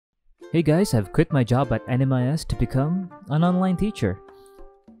Hey guys, I've quit my job at NMIS to become an online teacher.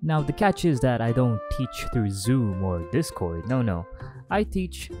 Now the catch is that I don't teach through Zoom or Discord, no. I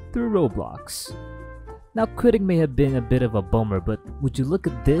teach through Roblox. Now quitting may have been a bit of a bummer, but would you look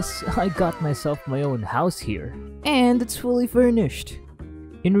at this? I got myself my own house here. And it's fully furnished.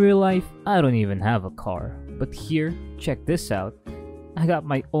 In real life, I don't even have a car. But here, check this out. I got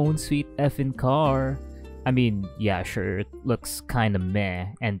my own sweet effing car. I mean, yeah, sure, it looks kinda meh,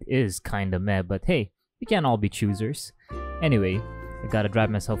 and is kinda meh, but hey, we can't all be choosers. Anyway, I gotta drive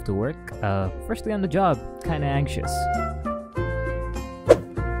myself to work. First day on the job, kinda anxious.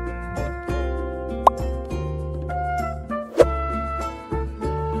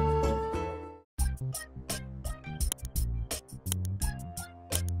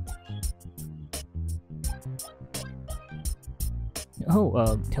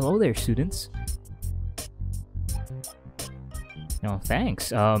 Oh, hello there, students. No,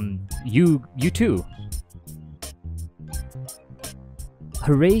 thanks. You too.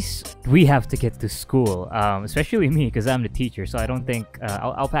 Hoorays, we have to get to school. Especially me, because I'm the teacher, so I don't think...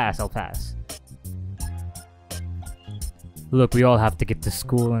 I'll pass. Look, we all have to get to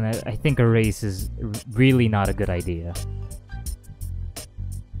school, and I think a race is really not a good idea.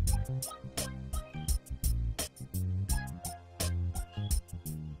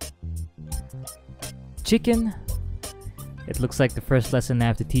 Chicken? It looks like the first lesson I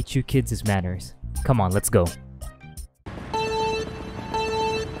have to teach you kids is manners. Come on, let's go.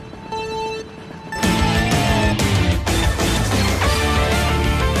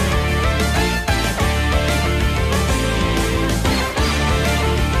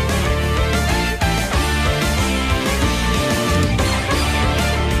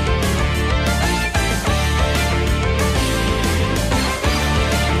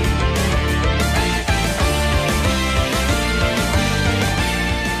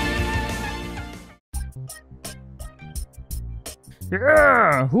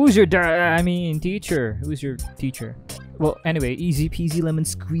 Yeah, who's your teacher? Who's your teacher? Well, anyway, easy peasy lemon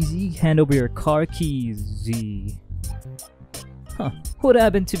squeezy. Hand over your car keys. Huh? What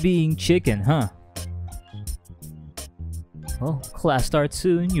happened to being chicken, huh? Well, class starts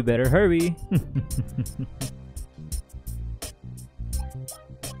soon. You better hurry.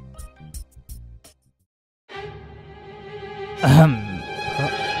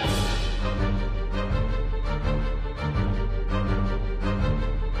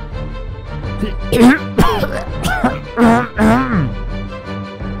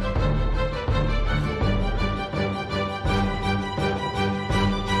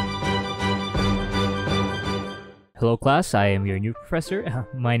 Hello class, I am your new professor.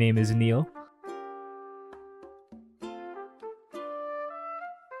 My name is Neil.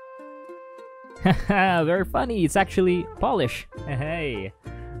 Haha, very funny. It's actually Polish. Hey.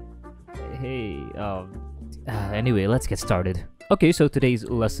 Anyway, let's get started. Okay, so today's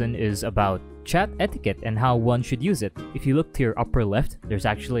lesson is about chat etiquette and how one should use it. If you look to your upper left, there's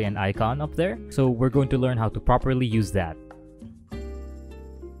actually an icon up there. So we're going to learn how to properly use that.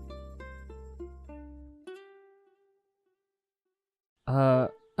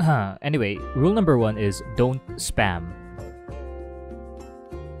 Anyway, rule number 1 is don't spam.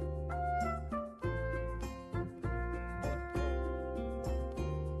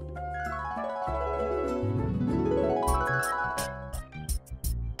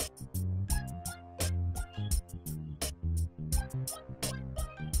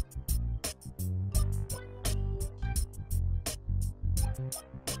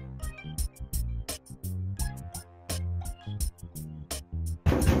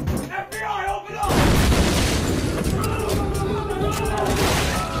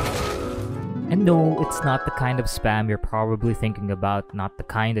 And no, it's not the kind of spam you're probably thinking about, not the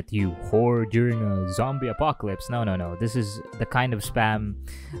kind that you hoard during a zombie apocalypse. No. This is the kind of spam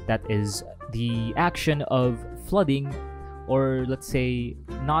that is the action of flooding, or let's say,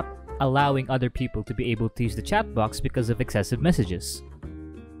 not allowing other people to be able to use the chat box because of excessive messages.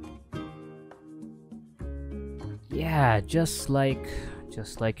 Yeah, just like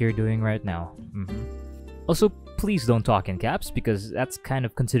you're doing right now. Also, please don't talk in caps because that's kind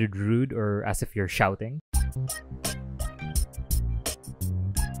of considered rude or as if you're shouting.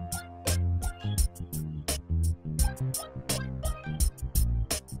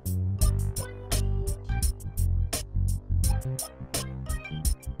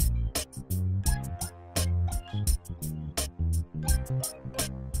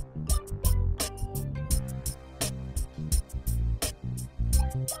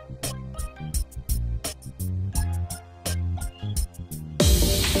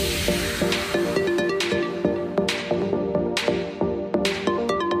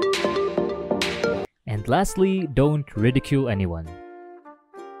 Lastly, don't ridicule anyone.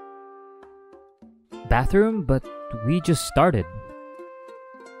 Bathroom, but we just started.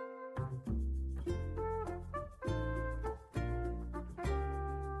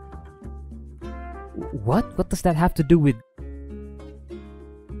 What? What does that have to do with...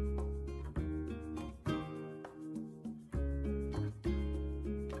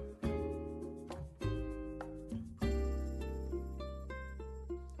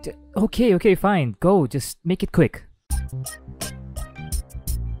 Okay, fine. Go, just make it quick.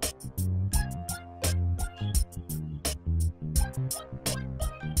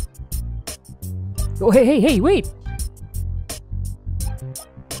 Oh, hey, wait!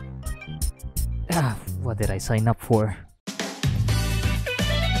 What did I sign up for?